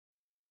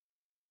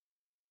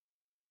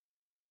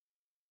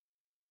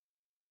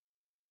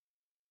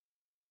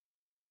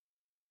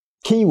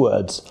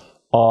Keywords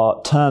are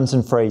terms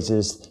and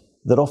phrases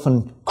that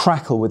often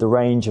crackle with a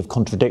range of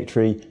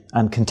contradictory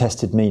and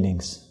contested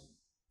meanings.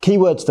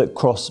 Keywords that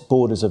cross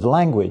borders of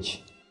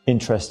language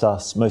interest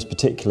us most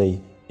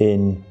particularly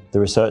in the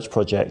research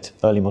project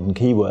Early Modern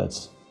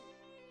Keywords.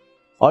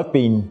 I've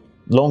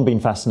long been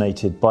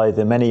fascinated by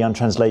the many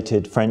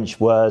untranslated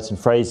French words and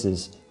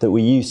phrases that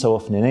we use so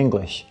often in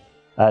English,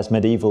 as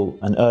medieval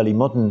and early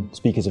modern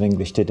speakers of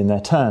English did in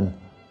their turn.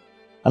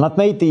 And I've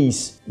made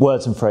these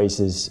words and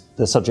phrases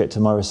the subject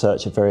of my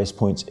research at various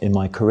points in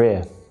my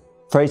career.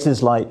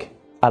 Phrases like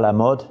à la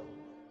mode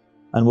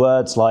and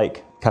words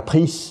like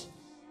caprice,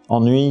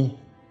 ennui,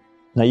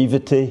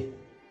 naïveté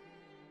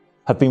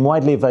have been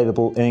widely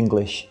available in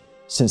English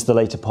since the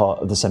later part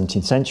of the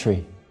 17th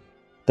century.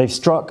 They've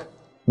struck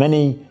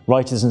many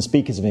writers and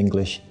speakers of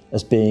English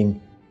as being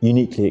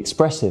uniquely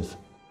expressive,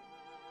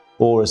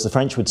 or as the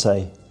French would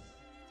say,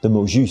 the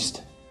mot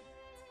juste.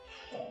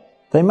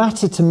 They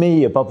matter to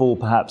me above all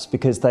perhaps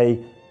because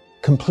they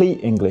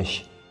complete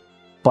English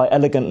by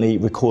elegantly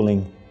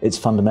recalling its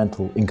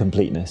fundamental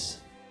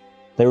incompleteness.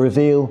 They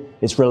reveal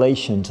its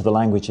relation to the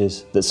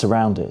languages that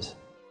surround it.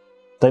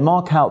 They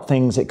mark out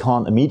things it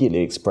can't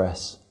immediately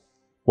express,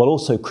 while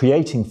also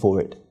creating for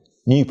it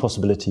new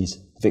possibilities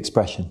of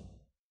expression.